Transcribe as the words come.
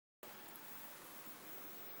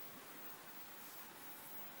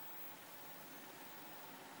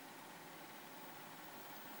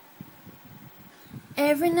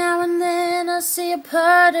Every now and then I see a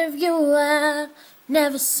part of you I've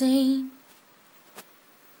never seen.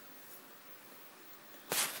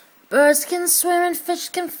 Birds can swim and fish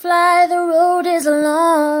can fly, the road is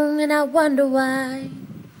long and I wonder why.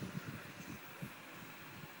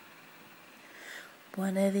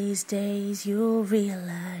 One of these days you'll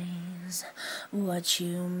realize what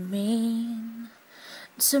you mean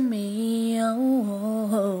to me.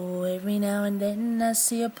 Oh, every now and then I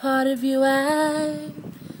see a part of you I've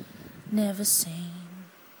never seen.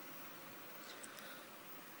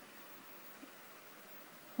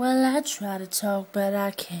 Well, I try to talk, but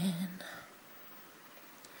I can't.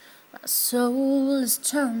 My soul is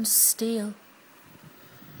turned to steel.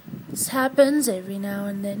 This happens every now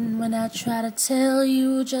and then when I try to tell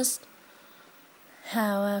you just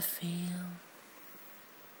how I feel.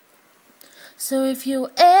 So if you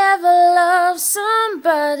ever love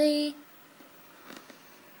somebody,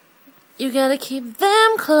 you gotta keep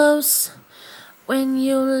them close. When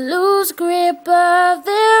you lose grip of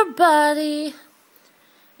their body,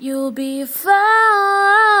 you'll be falling.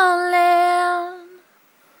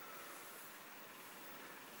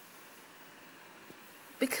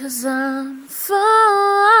 Because I'm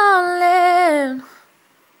falling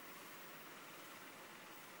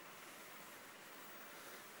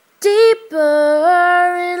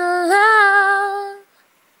deeper in love,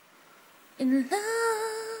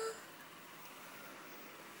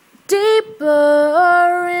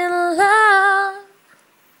 deeper in love,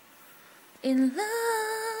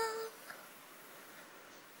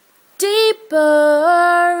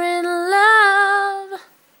 deeper in love,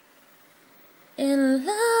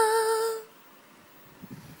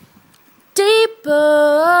 deeper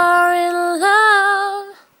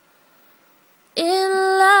in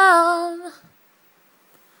love.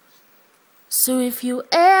 So if you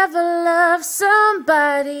ever love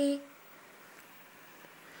somebody,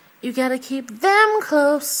 you gotta keep them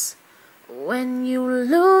close. When you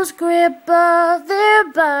lose grip of their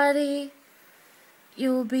body,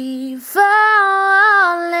 you'll be falling.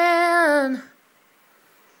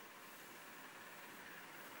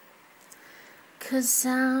 'Cause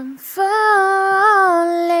I'm falling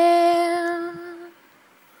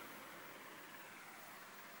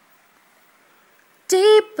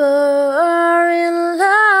deeper in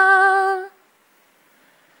love,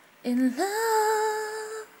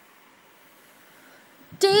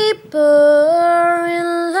 deeper